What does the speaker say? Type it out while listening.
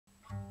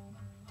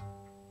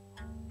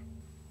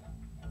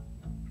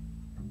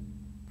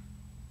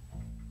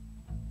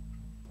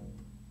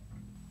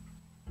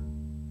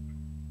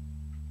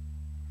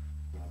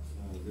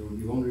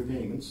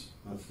payments,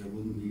 but there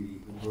wouldn't be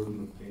the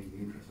burden of paying the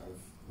interest.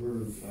 I've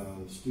heard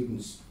of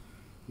students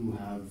who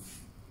have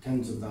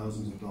tens of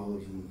thousands of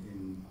dollars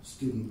in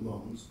student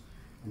loans,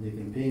 and they've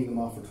been paying them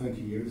off for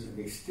 20 years, and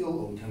they still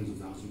owe tens of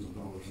thousands of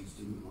dollars in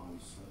student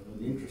loans.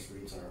 The interest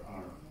rates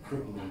are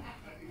crippling,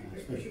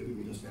 especially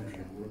people just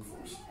entering the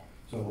workforce.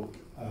 So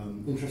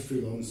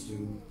interest-free loans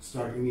to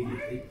start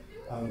immediately.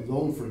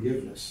 Loan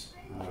forgiveness.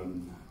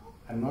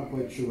 I'm not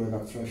quite sure where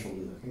that threshold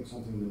is. I think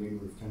something in the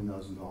neighborhood of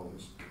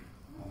 $10,000.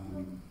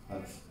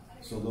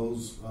 So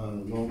those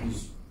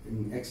loans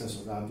in excess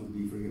of that would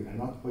be forgiven. I'm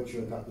not quite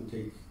sure that would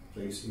take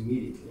place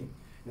immediately.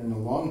 And the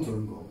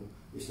long-term goal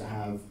is to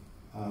have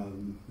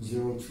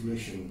zero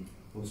tuition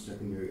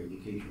post-secondary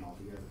education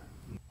altogether.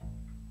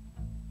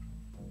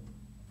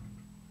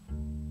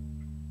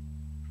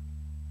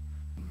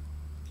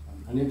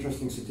 An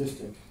interesting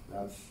statistic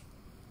that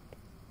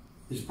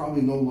is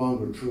probably no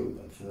longer true,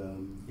 but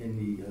in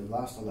the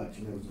last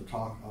election there was a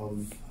talk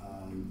of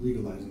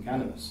legalizing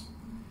cannabis,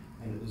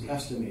 and it was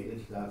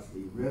estimated that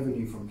the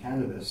revenue from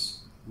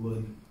cannabis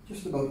would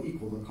just about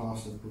equal the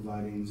cost of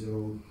providing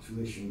zero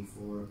tuition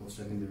for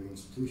post-secondary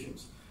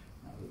institutions.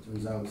 Now, it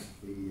turns out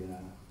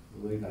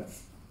the way that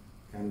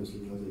cannabis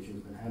legalization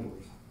has been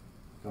handled,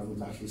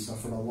 government actually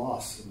suffered a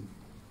loss in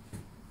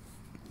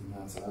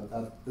that, so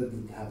that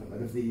didn't happen.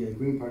 But if the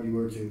Green Party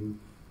were to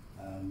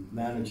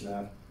manage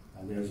that,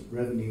 there's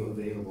revenue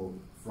available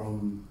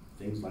from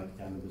things like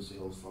cannabis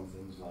sales, from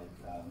things like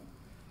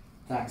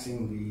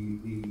taxing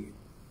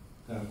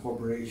the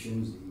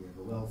corporations,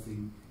 the wealthy,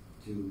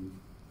 to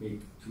make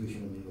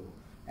tuition available.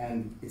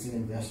 And it's an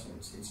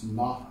investment, it's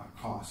not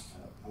a cost.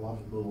 A lot of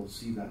people will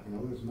see that,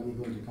 there's money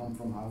going to come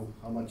from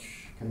how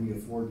much can we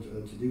afford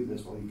to do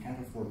this? Well, you can't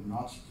afford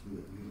not to do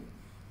it, really.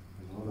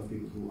 There's a lot of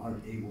people who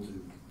aren't able to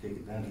take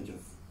advantage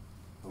of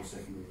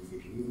post-secondary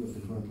education, even with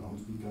the current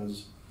loans,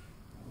 because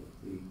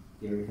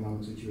their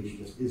economic situation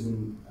just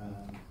isn't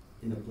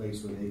in a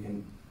place where they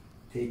can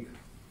take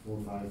 4,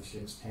 5,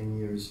 6, 10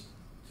 years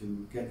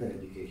to get that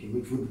education,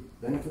 which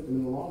would benefit them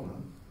in the long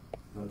run.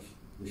 But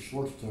the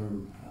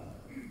short-term,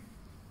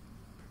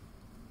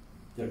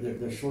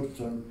 their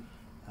short-term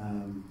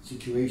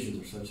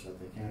situations are such that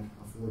they can't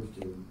afford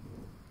to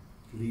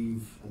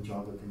leave a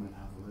job that they might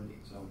have already.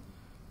 So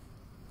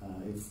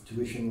if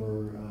tuition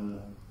were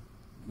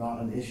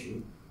not an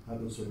issue, that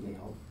would certainly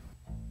help.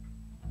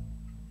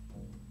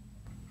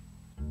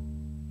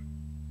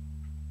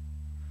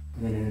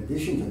 And then in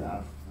addition to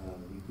that,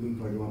 the Green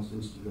Party wants to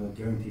institute a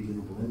guaranteed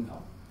livable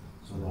income,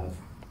 so that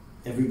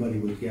everybody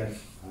would get,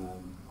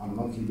 on a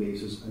monthly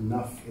basis,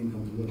 enough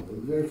income to live. It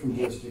would vary from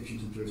jurisdiction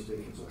to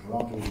jurisdiction. So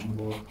Toronto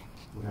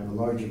would have a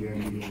larger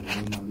guaranteed livable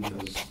income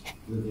because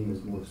living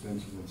is more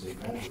expensive than, say,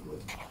 Brantford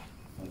would.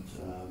 But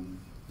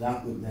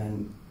that would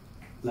then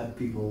let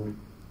people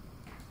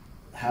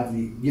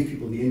give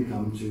people the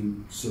income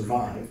to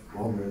survive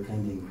while they're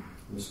attending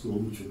the school,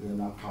 which would then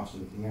not cost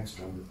anything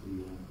extra with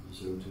the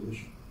zero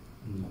tuition.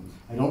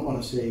 I don't want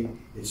to say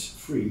it's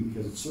free,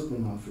 because it's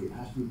certainly not free. It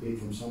has to be paid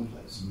from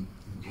someplace.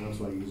 So that's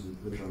why I use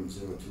the term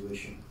zero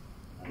tuition.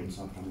 It's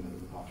not coming out of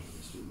the pocket of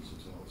the students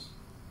themselves.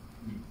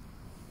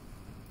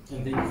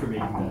 And thank you for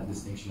making that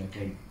distinction. I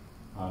think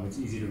it's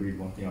easy to read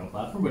one thing on a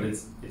platform, but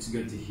it's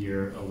good to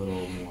hear a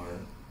little more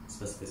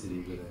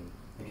specificity within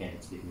the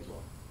candidate speaking as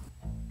well.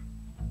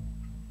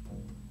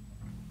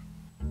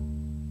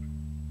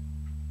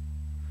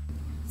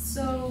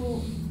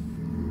 So,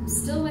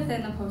 still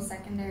within the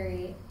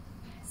post-secondary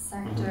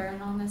sector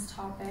and on this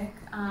topic,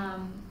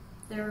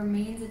 there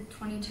remains a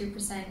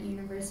 22%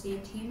 university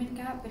attainment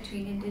gap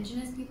between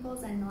Indigenous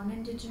peoples and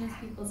non-Indigenous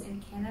peoples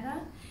in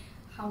Canada.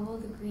 How will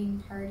the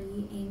Green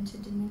Party aim to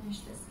diminish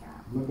this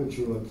gap? I'm not quite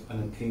sure what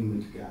an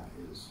attainment gap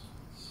is.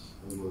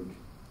 It's a word.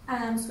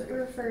 So it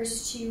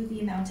refers to the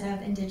amount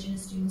of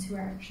Indigenous students who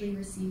are actually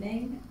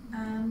receiving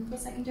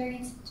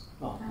post-secondary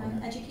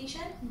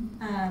education.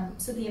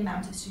 So the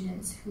amount of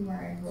students who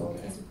are enrolled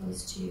as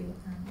opposed to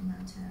the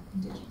amount of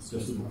Indigenous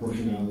students. Just the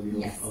proportionality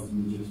Yes. of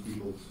Indigenous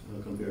peoples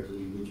compared to the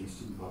Indigenous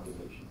student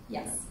population.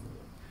 Yes.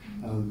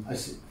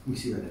 We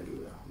see that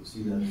everywhere. We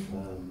see that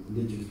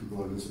Indigenous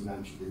people are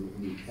disadvantaged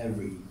in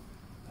every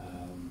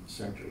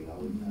sector,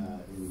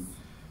 in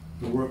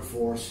the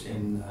workforce,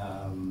 in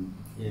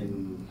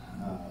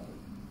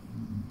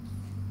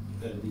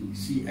the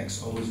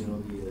CXOs,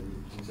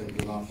 the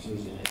executive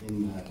officers,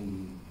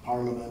 in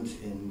Parliament,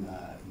 in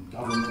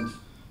government,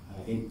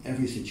 in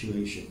every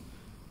situation.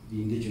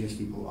 The Indigenous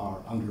people are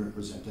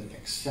underrepresented,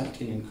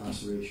 except in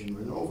incarceration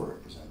where they're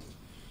overrepresented.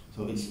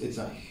 So it's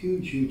a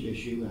huge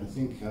issue, and I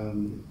think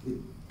it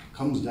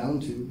comes down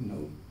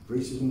to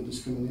racism and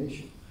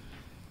discrimination.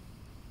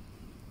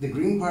 The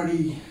Green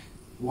Party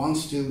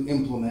wants to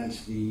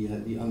implement the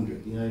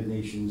UNDRIP, the United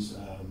Nations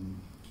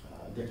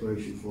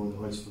Declaration for the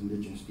Rights of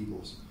Indigenous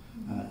Peoples,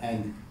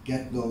 and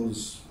get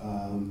those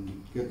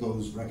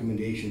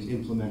recommendations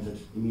implemented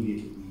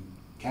immediately.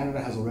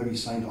 Canada has already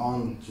signed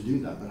on to do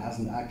that, but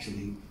hasn't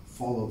actually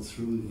followed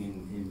through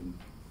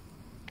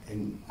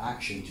in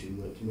action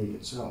to make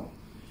it so.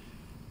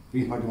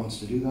 Green Party wants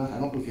to do that. I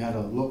don't know if you had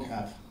a look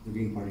at the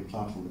Green Party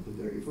platform, but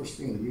the very first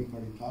thing in the Green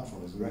Party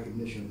platform is the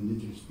recognition of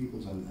Indigenous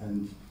peoples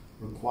and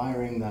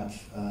requiring that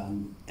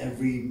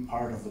every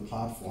part of the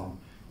platform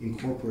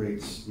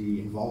incorporates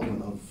the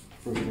involvement of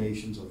First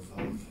Nations, of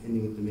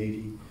Inuit, the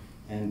Métis,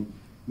 and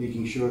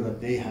making sure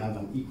that they have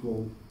an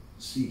equal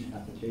seat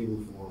at the table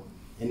for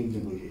any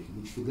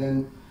negotiation, which would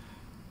then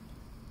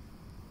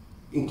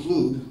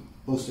include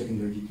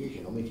post-secondary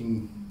education, or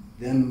making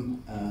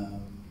them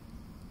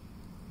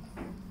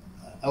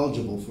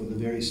eligible for the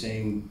very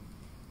same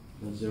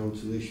zero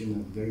tuition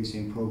and the very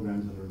same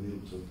programs that are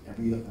available to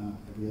every other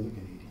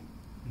Canadian.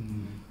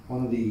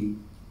 Mm-hmm.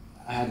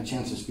 I had a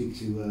chance to speak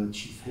to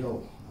Chief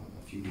Hill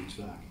a few weeks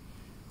back,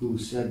 who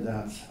said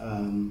that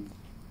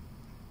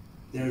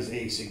there's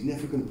a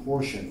significant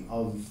portion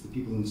of the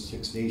people in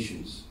Six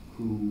Nations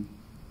who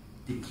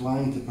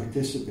decline to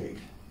participate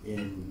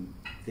in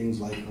things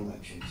like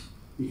elections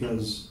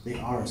because they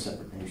are a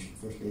separate nation.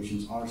 First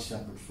Nations are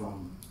separate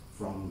from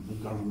the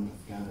government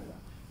of Canada.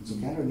 And so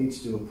Canada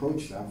needs to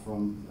approach that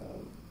from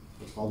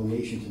what's called a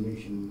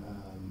nation-to-nation,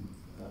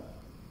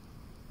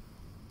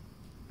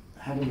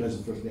 handle it as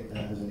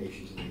a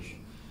nation-to-nation.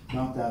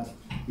 Not that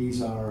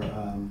these are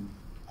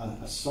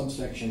a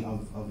subsection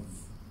of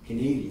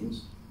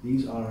Canadians.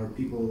 These are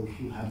people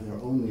who have their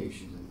own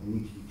nations and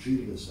need to be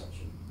treated as such.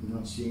 And we're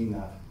not seeing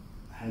that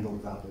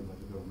handled that way by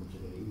the government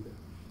today either.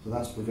 So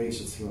that's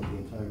pervasive throughout the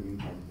entire Green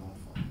Party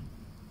platform.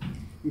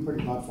 Green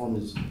Party platform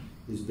is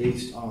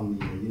based on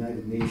the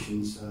United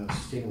Nations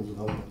Sustainable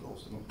Development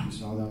Goals. I don't know if you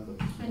saw that,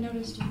 but I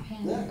noticed your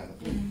pen. Yeah,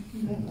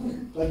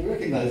 but you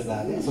recognize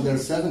that. Yeah. So there are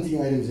 70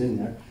 items in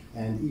there,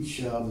 and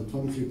each of the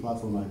 23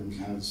 platform items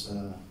has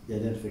the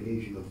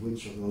identification of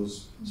which of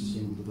those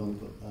sustainable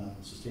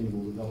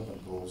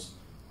development goals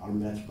are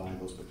met by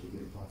those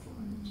particular platform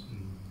items.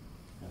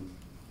 Mm-hmm. And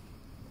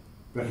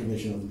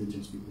recognition of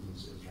Indigenous peoples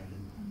is right in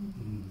there.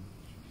 Mm-hmm.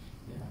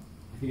 Yeah,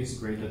 I think it's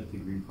great that the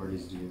Green Party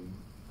is doing.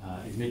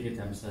 Is making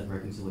attempts at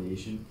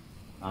reconciliation.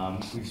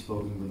 We've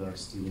spoken with our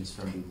students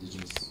from the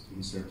Indigenous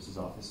Student Services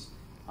Office,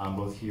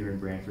 both here in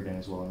Brantford and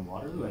as well in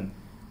Waterloo, and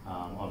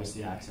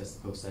obviously access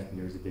to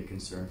post-secondary is a big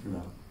concern for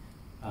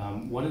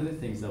them. One of the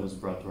things that was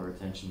brought to our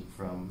attention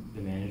from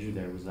the manager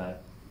there was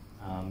that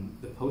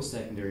the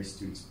post-secondary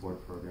student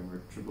support program,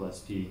 or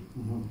PSSP,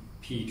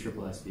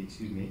 PSSP,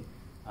 excuse me,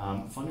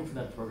 funding for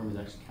that program is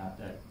actually capped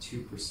at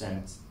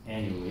 2%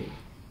 annually.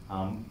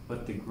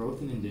 But the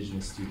growth in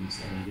Indigenous students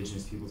and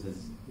Indigenous peoples has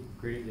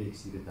greatly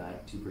exceeded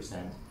that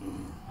 2%.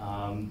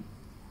 I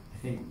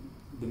think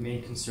the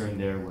main concern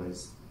there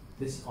was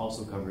this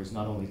also covers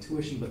not only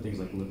tuition, but things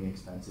like living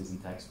expenses and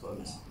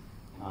textbooks.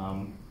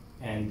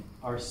 And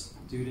our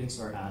students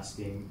are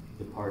asking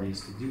the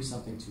parties to do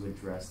something to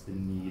address the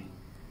need,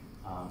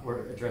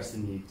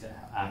 to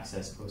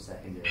access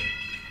post-secondary.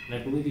 And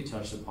I believe you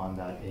touched upon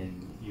that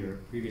in your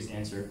previous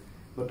answer.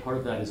 But part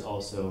of that is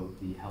also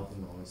the health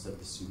and wellness of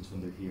the students when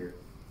they're here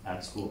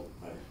at school.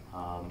 Right.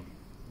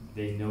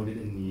 They noted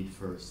a need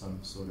for some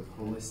sort of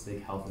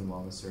holistic health and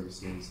wellness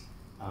services,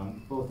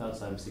 both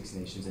outside of Six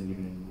Nations and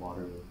even in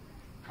Waterloo.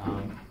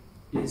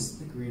 Is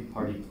the Green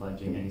Party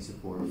pledging any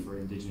support for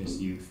Indigenous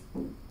youth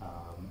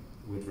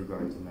with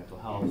regard to mental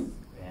health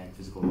and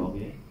physical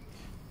well-being?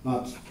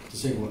 Not to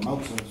say we're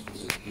outside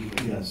specifically,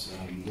 but yes,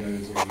 there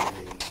is a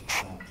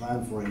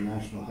plan for a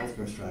national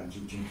healthcare strategy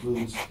which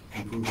includes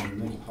improving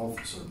mental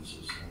health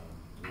services.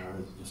 There are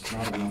just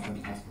not enough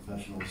mental health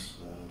professionals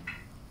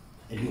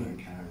anywhere in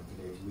Canada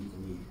today to meet the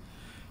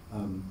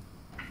need.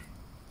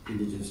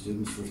 Indigenous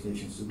students, First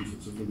Nation students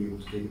would certainly be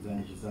able to take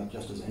advantage of that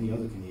just as any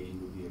other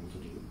Canadian would be able to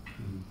do.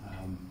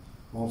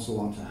 We also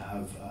want to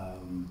have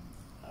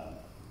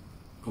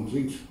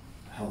complete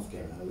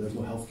healthcare. There's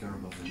no healthcare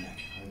above the neck.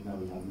 Right now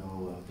we have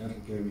no dental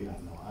care, we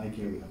have no eye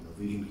care, we have no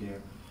vision care,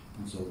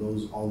 and so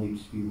those all need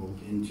to be rolled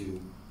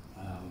into,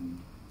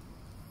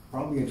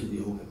 probably into the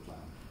OHIP plan.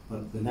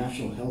 But the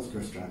National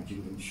Healthcare Strategy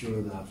would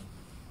ensure that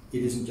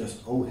it isn't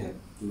just OHIP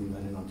doing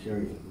that in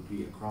Ontario, it would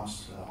be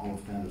across all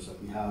of Canada, so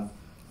that we have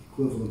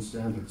equivalent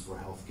standards for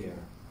healthcare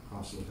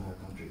across the entire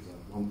country. So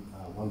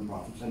one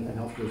province, and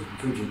healthcare is a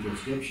contingent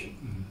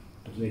jurisdiction,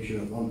 but to make sure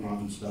that one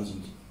province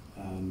doesn't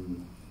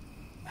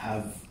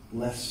have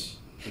less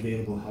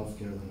available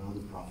healthcare than another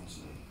province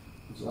may.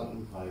 And so that would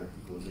require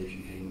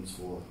equalization payments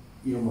for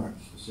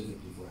earmarked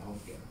specifically for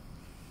healthcare.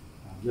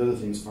 The other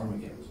thing is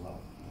pharmacare as well.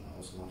 I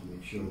also want to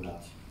make sure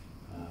that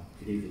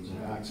Canadians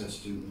have access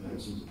to the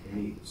medicines that they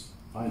need. It's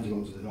fine to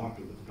go to the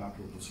doctor, but the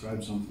doctor will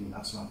prescribe something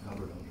that's not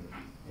covered under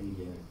any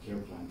care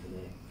plan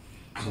today.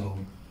 So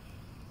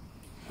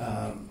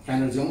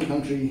Canada is the only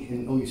country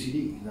in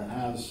OECD that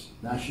has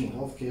national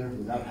health care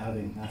without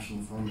having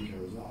national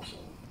pharmacare as well. So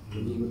we're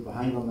a little bit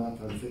behind on that,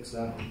 try to fix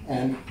that,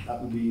 and that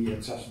will be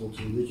accessible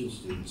to Indigenous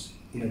students.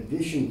 In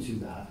addition to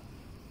that,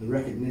 the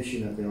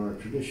recognition that there are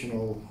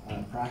traditional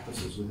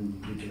practices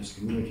within the Indigenous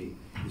community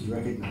is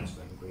recognized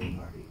by the Green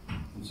Party,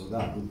 and so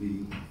that will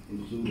be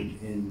included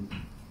in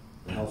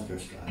the healthcare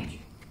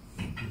strategy.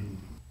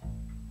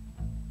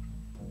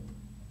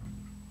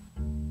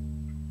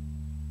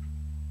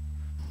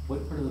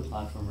 What part of the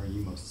platform are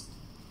you most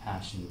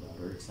passionate about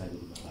or excited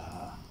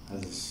about?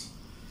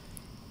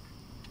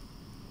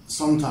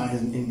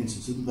 Sometimes in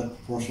instances about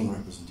proportional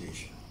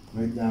representation.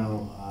 Right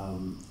now,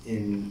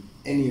 in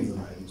any of the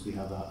ridings, we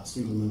have a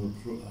single member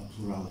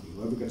plurality.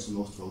 Whoever gets the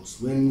most votes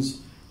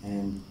wins,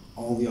 and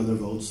all the other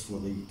votes for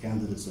the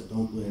candidates that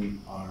don't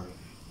win are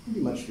pretty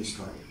much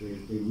discarded.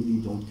 They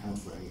really don't count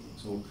for anything.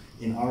 So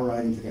in our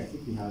riding today, I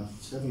think we have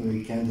 7 or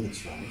 8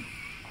 candidates running.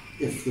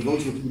 If the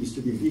votes were to be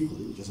distributed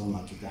equally, which is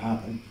unlikely to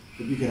happen,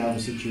 but you could have a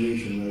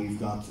situation where you've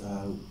got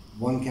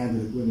one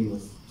candidate winning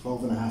with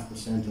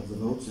 12.5% of the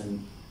votes,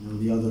 and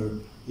the other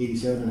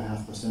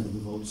 87.5% of the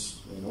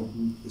votes,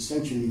 who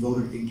essentially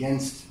voted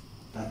against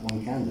that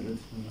one candidate,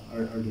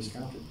 are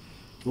discounted.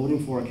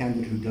 Voting for a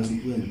candidate who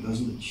doesn't win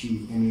doesn't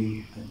achieve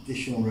any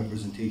additional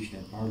representation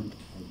in Parliament,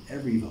 and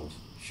every vote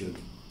should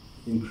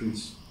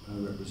increase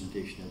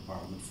representation in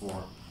Parliament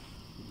for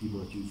the people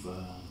that you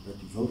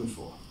voted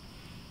for.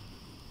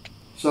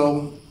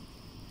 So,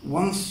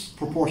 once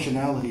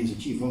proportionality is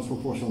achieved, once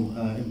proportional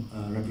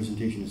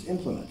representation is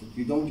implemented,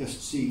 you don't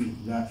just see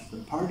that the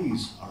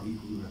parties are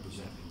equally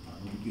represented in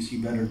Parliament, but you see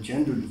better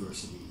gender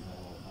diversity,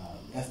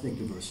 ethnic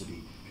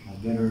diversity,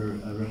 better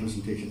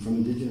representation from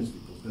Indigenous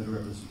peoples, better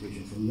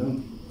representation from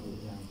young people.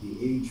 The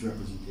age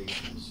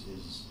representation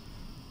is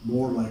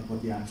more like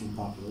what the actual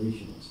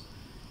population is.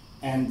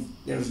 And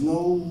there's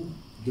no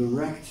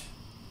direct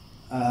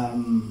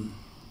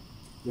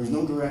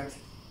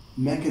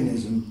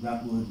mechanism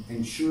that would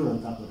ensure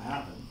that would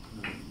happen.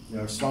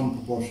 There are some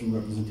proportional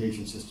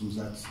representation systems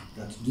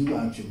that do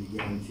actually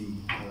guarantee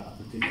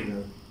a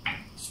particular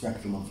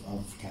spectrum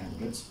of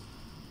candidates.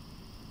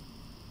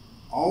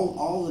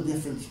 All the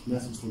different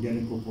methods for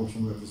getting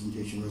proportional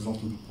representation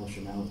result in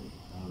proportionality.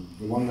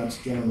 The one that's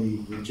generally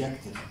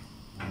rejected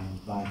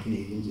by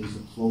Canadians is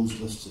the closed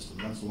list system.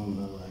 That's the one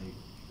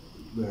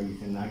where you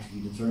can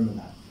actually determine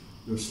that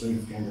your slate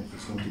of candidates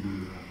is going to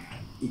be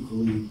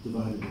equally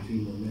divided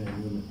between the men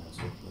and women.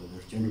 So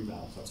there's gender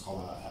balance. That's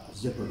called a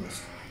zipper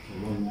list. So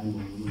one man,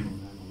 one woman, one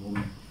man,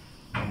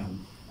 one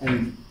woman.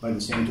 And by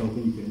the same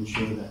token, you can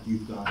ensure that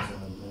you've got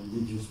an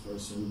Indigenous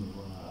person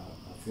or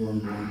a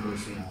foreign-born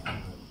person,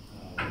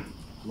 a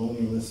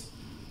colonialist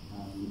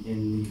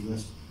in the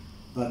list.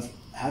 But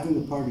having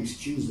the parties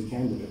choose the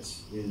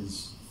candidates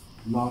is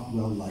not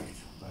well liked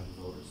by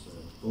the voters.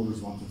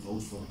 Voters want to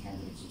vote for the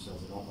candidates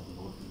themselves. They don't want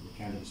the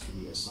candidates to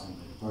be assigned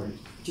by the parties,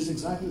 which is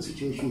exactly the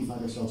situation we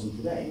find ourselves in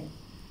today.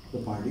 The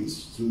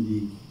parties, through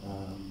the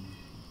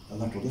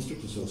electoral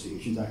district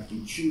associations,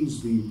 actually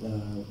choose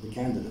the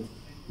candidate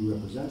who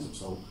represents them.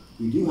 So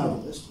we do have a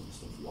list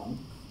of one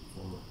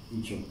for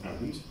each of the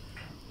parties,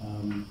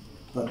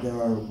 but there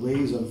are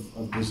ways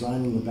of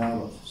designing the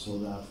ballot so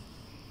that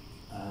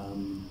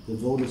the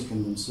voters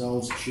can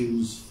themselves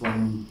choose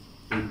from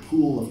a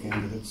pool of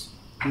candidates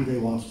who they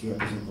want to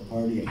represent the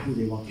party and who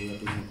they want to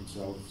represent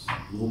themselves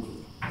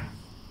locally.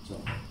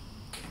 So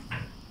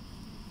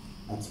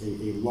that's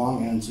a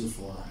long answer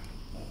for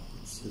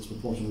it's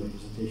proportional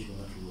representation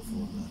electoral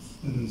reform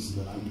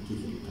that I'm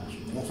particularly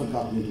passionate about. That's what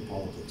got me into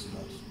politics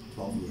about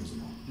 12 years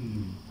ago.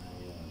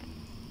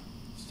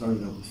 I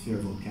started out with Fair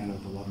Vote Canada,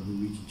 the Waterloo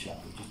Region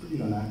chapter, which is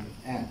pretty inactive,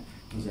 and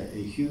there was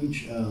a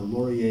huge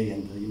Laurier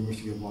and the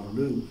University of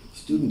Waterloo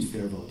students'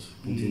 fair vote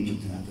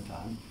contingent at the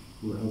time,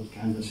 who were out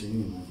canvassing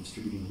and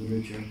distributing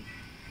literature.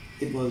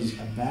 It was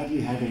a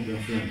badly handled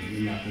referendum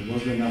in that there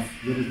wasn't enough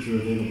literature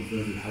available for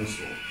every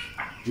household.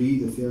 We,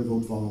 the Fair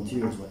Vote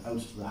volunteers, went out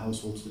to the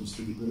households to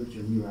distribute literature,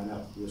 and we ran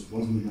out. There just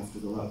wasn't enough to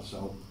go out.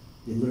 So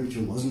the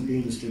literature wasn't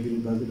being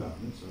distributed by the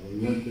government, so they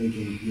weren't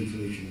making the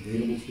information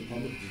available to the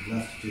public. It was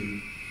left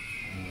to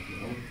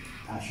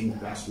passionate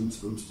grassroots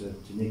groups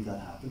to make that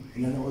happen.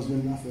 And then there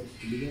wasn't enough of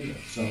it to begin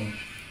with. So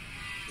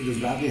it was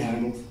badly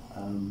handled.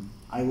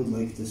 I would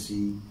like to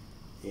see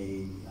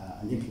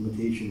an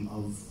implementation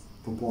of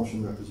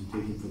proportional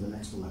representation for the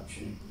next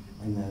election,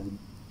 and then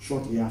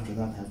shortly after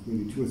that have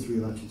maybe 2 or 3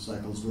 election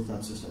cycles with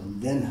that system,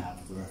 and then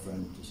have the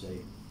referendum to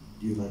say,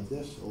 do you like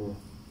this, or do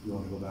you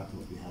want to go back to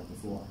what we had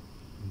before?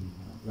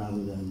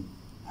 Rather than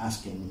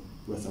asking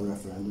with a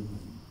referendum,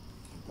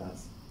 and that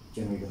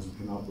generally doesn't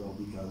come out well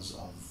because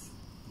of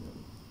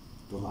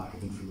the lack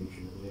of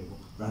information available,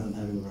 rather than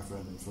having a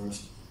referendum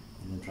first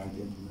and then trying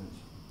to implement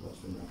what's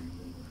been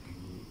recommended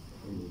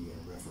in the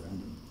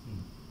referendum.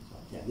 So,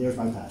 yeah, there's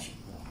my passion,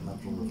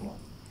 electoral reform.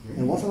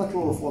 And once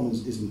electoral reform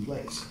is in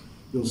place,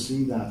 you'll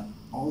see that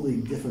all the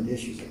different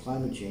issues, the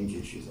climate change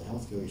issues, the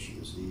healthcare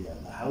issues,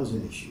 the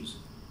housing issues,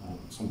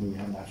 something we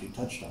haven't actually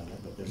touched on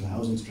yet, but there's a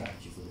housing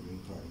strategy for the Green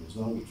Party as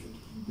well, which would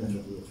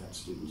definitely affect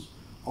students.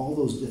 All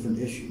those different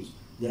issues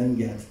then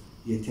get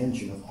the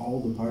attention of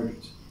all the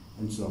parties.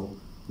 And so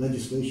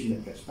legislation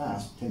that gets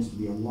passed tends to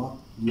be a lot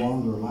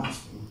longer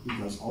lasting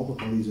because all the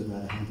parties have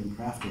had a hand in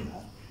crafting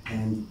that,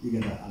 and you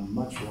get a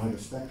much wider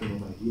spectrum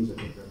of ideas that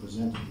get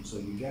represented. And so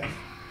you get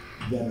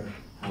better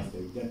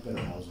healthcare, you get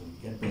better housing,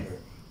 you get better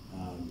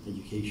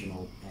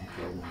educational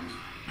programs,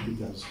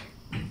 because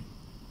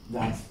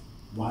that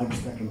wide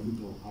spectrum of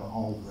people are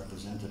all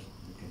represented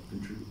and can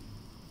contribute.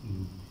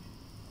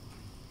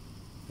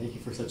 Thank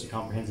you for such a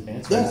comprehensive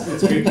answer.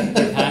 It's great.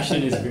 Your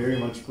passion is very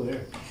much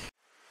clear.